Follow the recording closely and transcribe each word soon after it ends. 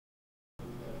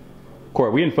Cory,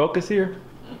 are we in focus here?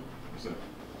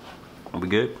 Are we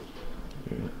good?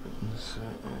 Yeah.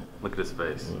 Look at his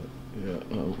face. Yeah.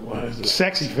 Why is it?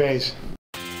 Sexy face.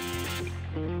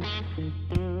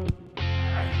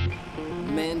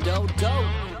 Mando dope,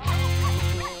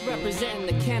 representing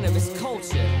the cannabis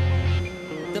culture,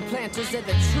 the planters of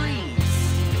the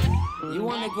trees. You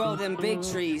want to grow them big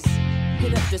trees?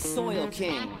 Hit up the Soil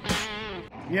King.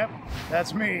 Yep,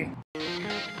 that's me.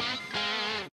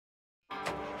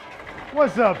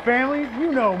 What's up, family?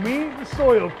 You know me, the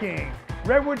Soil King.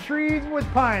 Redwood trees with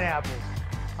pineapples.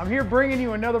 I'm here bringing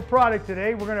you another product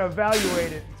today. We're going to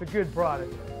evaluate it. It's a good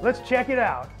product. Let's check it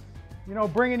out. You know,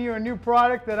 bringing you a new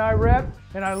product that I rep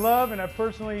and I love and I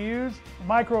personally use,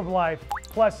 Microbe Life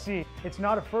Plus C. It's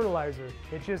not a fertilizer.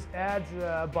 It just adds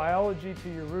biology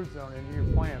to your root zone and to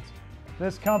your plants.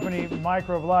 This company,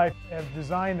 Microbe Life, have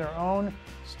designed their own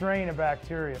strain of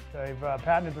bacteria. They've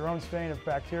patented their own strain of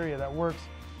bacteria that works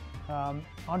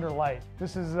under light.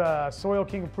 This is a Soil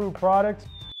King approved product.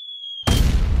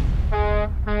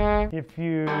 If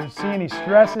you see any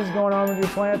stresses going on with your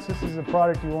plants, this is a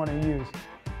product you want to use.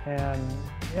 And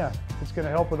yeah, it's going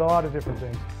to help with a lot of different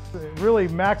things. It really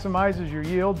maximizes your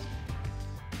yields.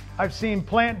 I've seen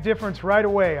plant difference right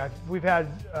away. We've had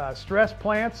stress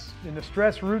plants in the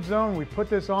stress root zone. We put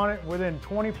this on it. Within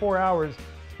 24 hours,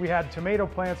 we had tomato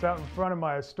plants out in front of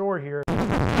my store here.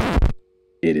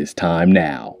 It is time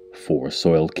now for a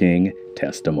Soil King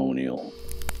testimonial.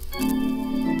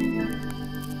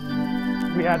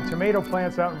 We had tomato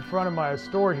plants out in front of my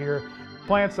store here.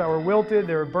 Plants that were wilted,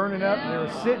 they were burning up, they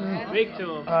were sitting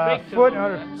foot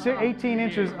under, 18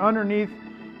 inches underneath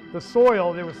the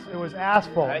soil. It was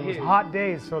asphalt. It was hot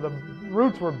days, so the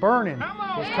roots were burning.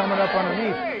 It was coming up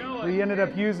underneath. We ended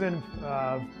up using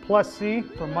Plus C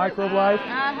from Microbe Life,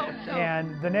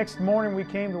 and the next morning we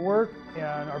came to work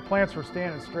and our plants were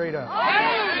standing straight up.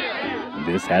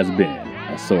 This has been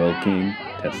a Soil King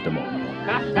testimonial.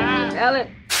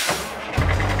 Ellen.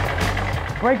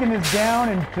 Breaking this down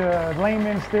into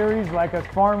layman's theories like us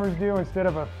farmers do instead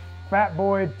of a fat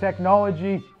boy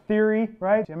technology theory,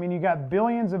 right? I mean, you got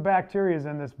billions of bacteria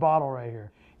in this bottle right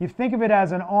here. You think of it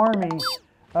as an army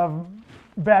of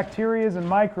bacteria and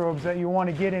microbes that you want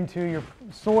to get into your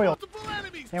soil.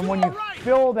 And when you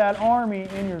fill that army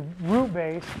in your root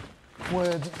base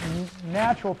with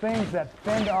natural things that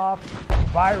fend off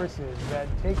viruses, that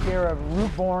take care of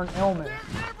root-borne ailments,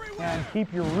 and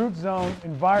keep your root zone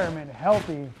environment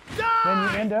healthy, then you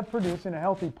end up producing a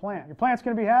healthy plant. Your plant's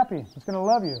going to be happy. It's going to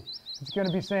love you. It's going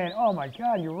to be saying, oh my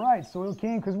God, you're right, Soil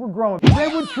King, because we're growing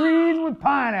redwood trees with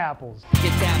pineapples.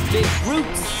 Get that big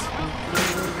roots.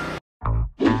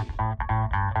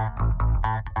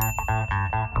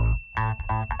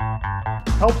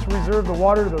 Helps reserve the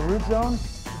water to the root zone.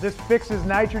 This fixes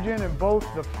nitrogen in both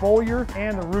the foliar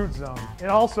and the root zone. It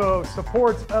also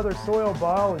supports other soil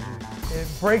biology. It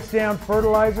breaks down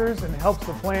fertilizers and helps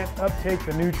the plant uptake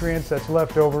the nutrients that's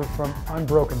left over from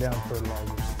unbroken down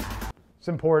fertilizers. It's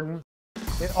important.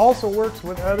 It also works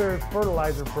with other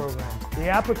fertilizer programs. The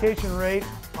application rate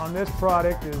on this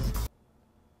product is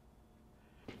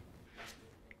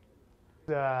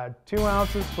 2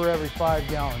 ounces for every 5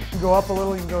 gallons. You can go up a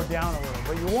little, you can go down a little,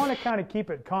 but you want to kind of keep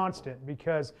it constant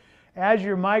because as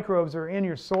your microbes are in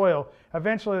your soil,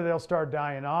 eventually they'll start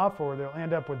dying off or they'll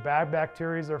end up with bad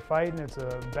bacteria they're fighting. It's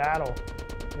a battle.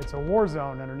 It's a war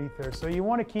zone underneath there. So you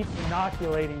want to keep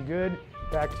inoculating good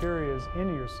bacteria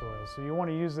into your soil. So you want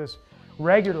to use this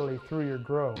regularly through your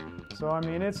grow. So I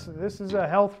mean, this is a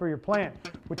health for your plant.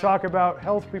 We talk about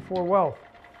health before wealth.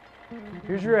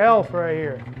 Here's your health right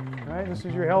here. All right, this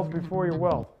is your health before your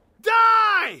wealth.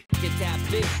 Die! Get that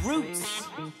big roots.